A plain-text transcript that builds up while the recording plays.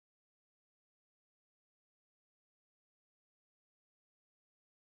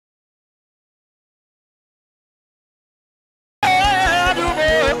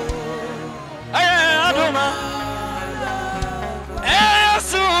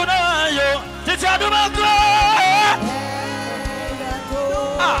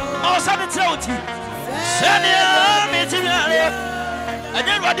Oh, Sanity. Senia, meeting. And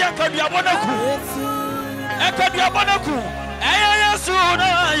then what you could be a monaco. I could be a monaco. I soon.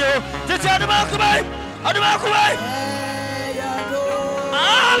 To tell the Markaway.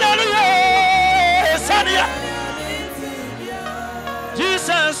 Hallelujah. Sania.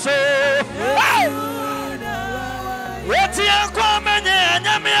 Jesus. What's your comment?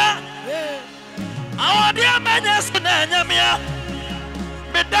 Our dear man, yes,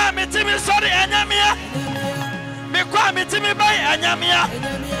 Madame, it's me, sorry, Anyamia. Be quiet to me by Anyamia.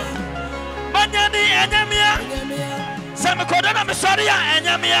 Manyani, Anyamia. Some Kodana, sorry,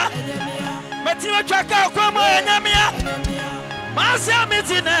 Anyamia. Matima Chaka, Como, Anyamia. Marcia,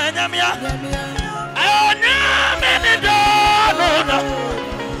 meeting Anyamia. I am in the door.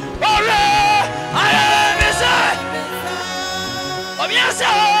 I am inside. Oh, yes, sir.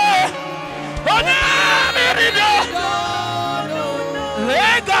 Oh, no,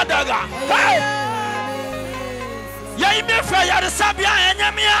 Legadaga. Hey! Yai me fire Sabia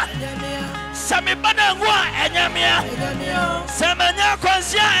Enyamia. Sami Banangua Enyamia. Semenya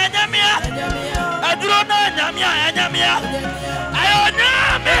Konsia Enyamia. Adrona Enyamia Enyamia. Ayona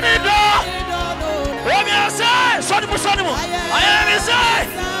Menido. Omia say, Sonimu Sonimu. I am inside.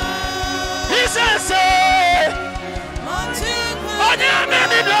 He says, Onya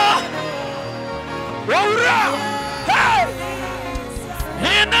Menido. Ora! Hey!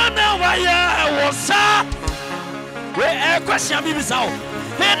 Hinana waya wosa. We question bibi sao.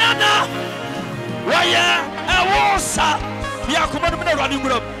 Hinana waya wosa. Bia komanu me na rani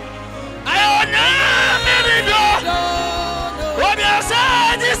ngura. Ayona merido. Obia sa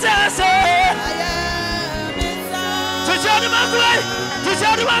Jesus. Tuchadu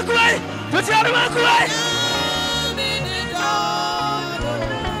makwai.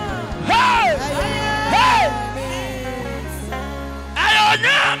 Hey! Hey!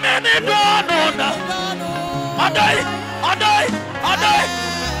 Ayona meni dona. Adai.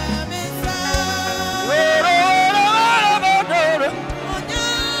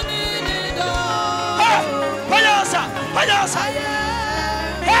 Payasa.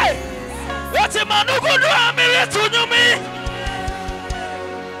 Hey! What's a man who could do a minute to me?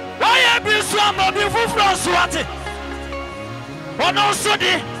 Why have you swam of the full floor swatted? One also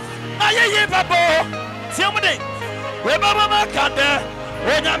did. Aye, Papa. Somebody. Remember my candle.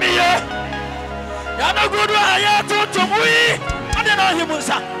 When I'm here. Yana good I to we. I don't know him.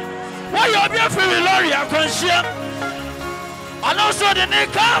 Why you be a free lorry? I can share. And also the neck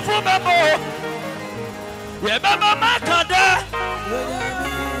for Babo. Remember my candle.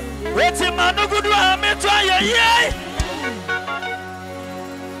 What's a man who could do a metro? Yea.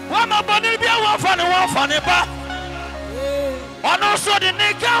 One my body be a one funny bar. And also the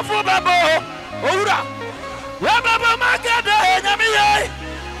neck for Babo. Ora. Remember my candle.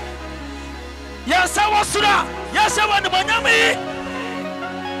 Yes, I was Sura. Yes, I want the Manami.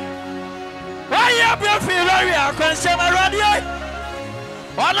 Why have you feel very consumer radio?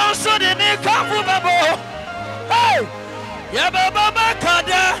 And also the neck for Babo. Hey! Yababa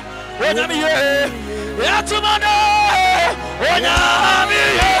Kada, when I'm here, Yatumano, when I'm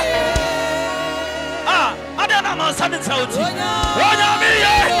here. Ah, I don't know my son. When I'm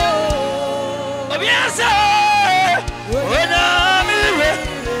here, yes, when I'm here,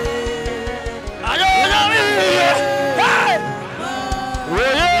 I don't know here. Hey!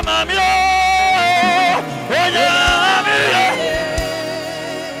 When I'm here, when I'm here,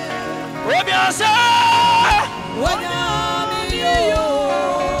 when I'm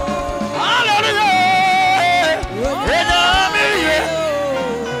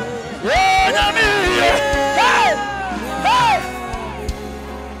here.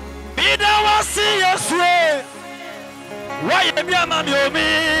 Why am I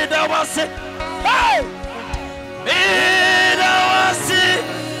mammy? That was it. Hey! That was it.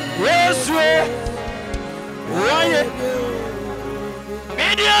 Yes, why?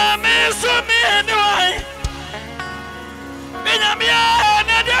 Media miss me anyway. Media,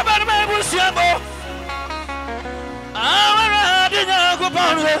 never my Bushamo. I didn't go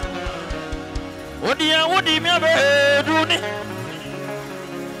down here. What do you do?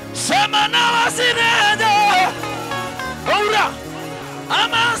 Someone was in there. Ora,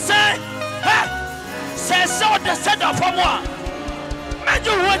 I'm say, hey, say so the center for moi.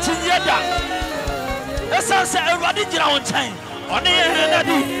 Imagine watching Yada. That's how say everybody did on time. On the end,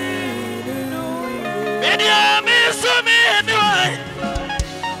 Media miss me anyway.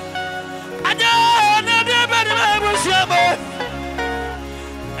 I don't know.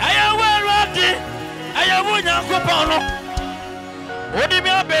 I am well ready. I am going to go on. What do you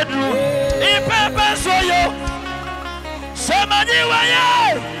mean, bedroom?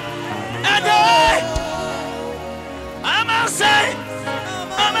 Amadiwaye. Ade.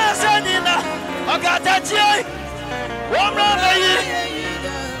 Amase Nina. Ogatachi. Womrameyi.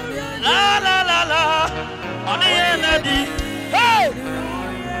 La la la la. Oni enadi. Hey.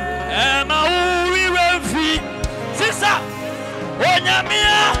 Ema uri refi. Sisa.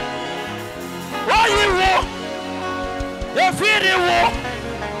 Onyamia. Oyiwo. Efiri wo.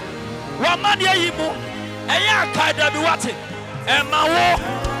 Wamani yimu. Eya kaida biwate. Ema wo.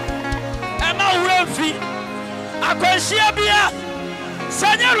 Ema urefi. Akonshia bia.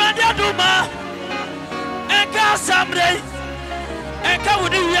 Sanya Randy Aduma. Enka Samre. Enka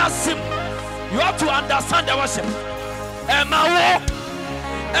wudi wiasim. You have to understand the worship. Ema wo.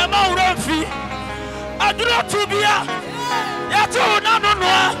 Ema urefi. Aduro tubia. Yatu nanu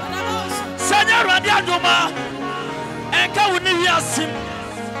noa. Sanya Randy Aduma. Enka wudi wiasim.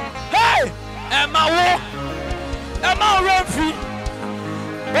 Hey! Ema wo. Ema urefi.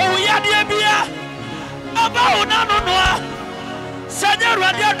 O yadie bia. Aba unanu noa. Sanya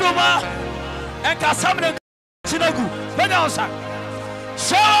Randy Aduma. Enka Samre chinagu. Bega osa.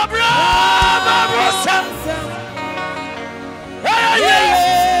 Shabra babosa.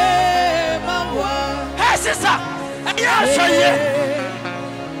 Hey, mama. Hey, sister. Yeah, show you.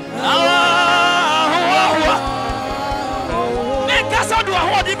 Enka sadu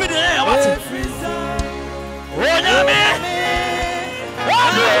aho di bi de what? Onyame.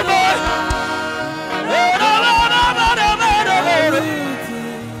 Adu boy.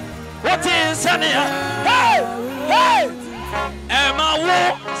 What is Sania? Hey! Hey! Emma wo,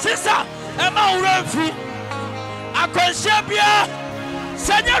 sister, Emma Renfrey. Akonshebia.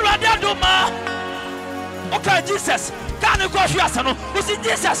 Sanya Randy Aduma. Okay, Jesus. Can you go here, son? You see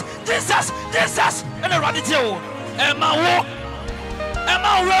Jesus, Jesus, Jesus. And the Randy Joe. Emma wo.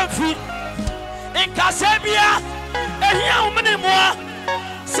 Emma Renfrey. In Kasebia. And here many more.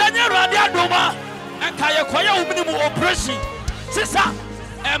 Sanya Randy Aduma. And Kayafa minimum operation. Sister,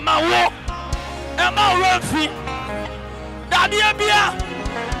 Emma wo. Emma Renfrey. Daddy Bia.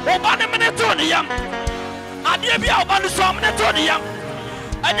 Obani minute yam. Adia Bia Obani so minute yam.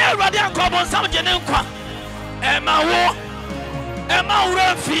 And you ready and come on some genenkwa. Emma wo. Emma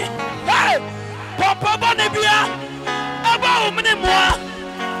Renfrey. Hey! Papa Bani Bia. Aba minimum.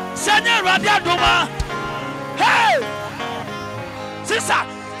 Sanya Randy Aduma. Hey! Sister.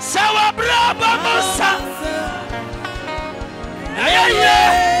 Sawa braba mosa. Aye.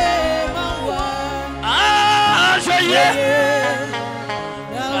 Ah, joye.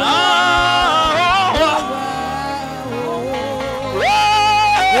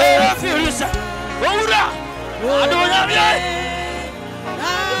 Oh, furisa. Ora. Adonyamye.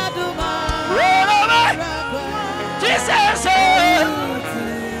 Aduma. Jesus.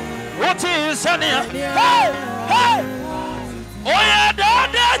 What is Sania? Hey, hey. Oya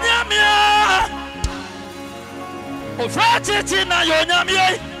dada nyamia. Ofrati na yo nyamia.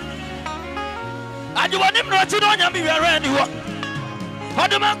 Ajuwani mnoti no nyami were ni ho.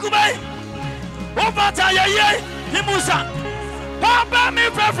 Hoduma kubai. Ofata yeye himusa. Papa mi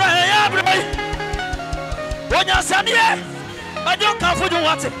frefre ya bre. Onya sanie. Bajo kanfo ju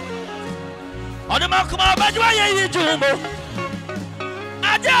wate. Hoduma kuma bajo yeye jumbo.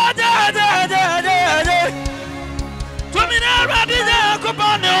 Aja. Tumina radija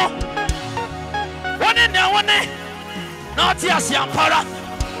kupano. One not yes yampara.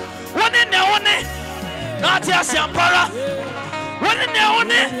 One not yes yampara. One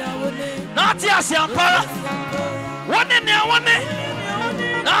not yes yampara. One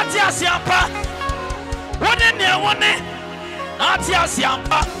not yes yampa. One not yes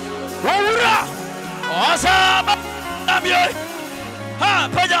yampa. Ura Osama Namie. Ha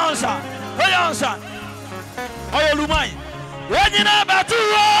Pajansa. Oyo lumai. Wanyina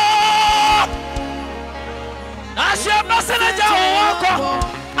batuwo. Ashe basana jawo wako.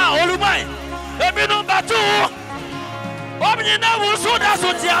 Olumai. Ebinu batuwo. Omnyina wusuda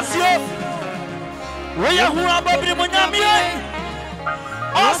sotiasio. Oya huwa babiri munyamie.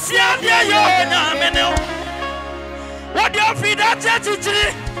 Osiandie yo nyamene. Wodi ofida chichiri.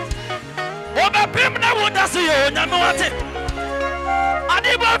 Obepim na wudasi yo nyamewate.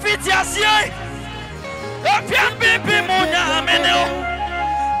 Adibo fitiasie. Opian bibi munya meneo.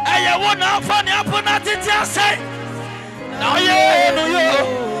 Eye wona fani apuna titia say. Na ye no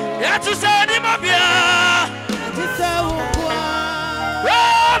yo. Ya tu say di mabia. Ti say ukwa.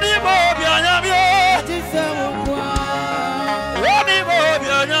 Wodi mobia nyamie. Ti say ukwa. Wodi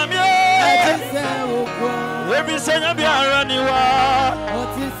mobia nyamie. Ti say ukwa. Ebi say nyamia raniwa.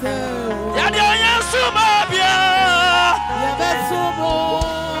 Ti say. Ya di onyesu mabia. Ya besumo.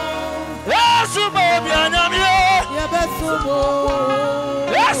 Sumo bianyamie.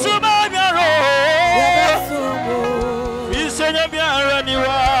 Yasuma biaro. Isenya biara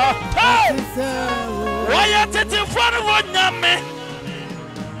niwa. Waya tete fanu wonyame.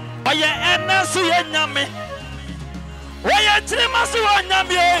 Waya enasu yenyame. Waya trimasu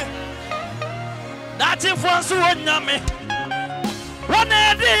wonyame. Dati fonsu wonyame.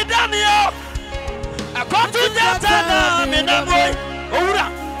 Wana di Daniel. Akotu jatana minamoi. Owura.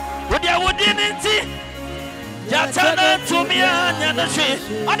 Wodia wodini nti. Jatana tumia nyana hwe.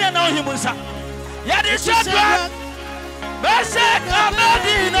 Ade na ohimusa. Yadi shadwa. Bese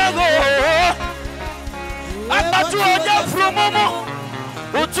kamadi nago. Akatu oja frumomo.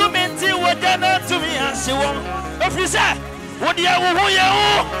 Utumi nti wodana tumia siwo. Ofisa. Wodia wo ye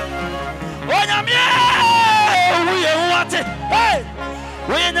wo. Onyamie. Wo ye wo ate. Hey.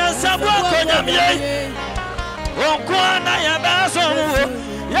 We na sabwa konyamie. Onkwana ya basomo.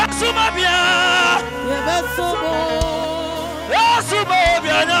 Yasuma bia. Yasuma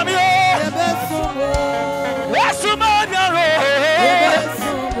bia nyamie. Yasuma bia ro.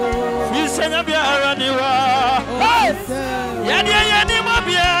 Isenya bia raniwa. Yadi mo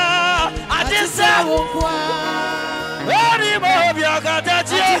bia. Adisa. Yadi mo bia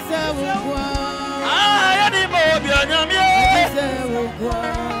katachi. Ah, yadi mo bia nyamie.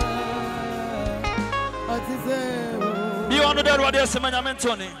 You want to do what there's a man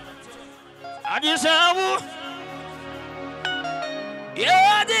Tony. I just have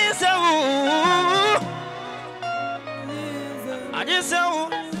yeah, this I just oh,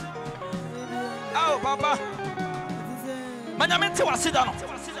 Papa. Manamento was sit down.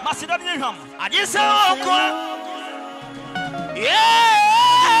 Macedon in him. I just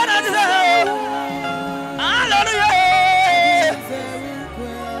yeah, that's hallelujah.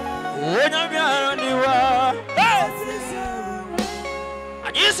 When I'm you are.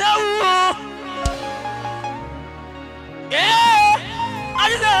 I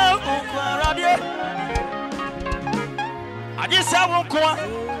just have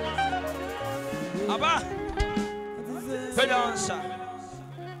Abba, Pedonsa.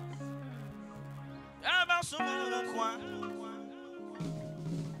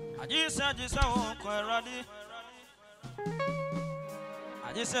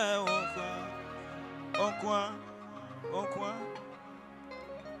 I just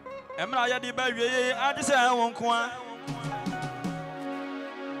Emra di baby, I just won't qua.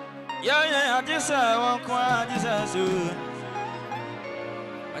 Yeah, I just won't qua.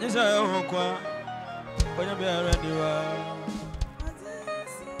 I just won't qua. When you be ready,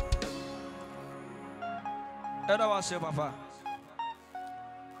 and I was say, Papa.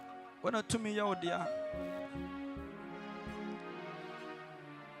 When I to me, your dear.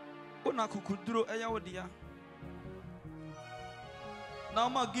 When I could draw a yaw dear. Now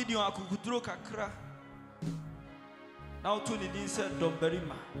my Gideon akukudro kakra. Now Tony din said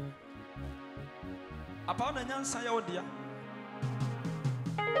Domberima. Upon a young sayodia.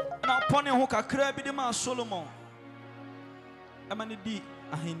 Now pony who kakra be the man Solomon. A man di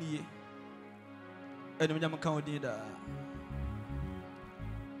a henie. Edmund County.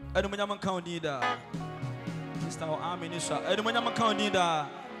 Edmund County. Mr. Arminisha. Edmund County.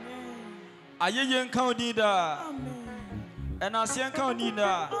 A young county. And I see a county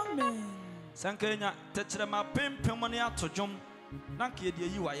da. Sankanya, touch my pimp money out to jump. Nanky, dear,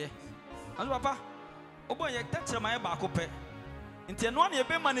 you are. And Papa, oh boy, touch my bacope. Into one year,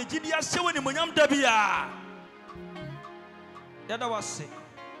 Beman, Gidia, showing him when I'm Dabia. That I was sick.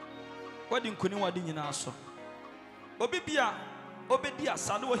 What didn't Kunia didn't answer? Obibia, Obedia,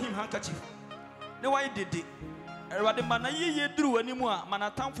 Salo him handkerchief. No, I did it. I rather man, ye drew anymore,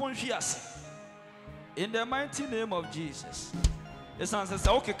 man, town phone she has. In the mighty name of Jesus. The son says,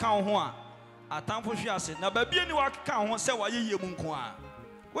 okay, count one. A time for she said, now, baby, any walk count one, say, why ye munqua.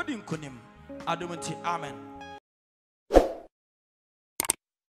 What didn't Kunim? Amen.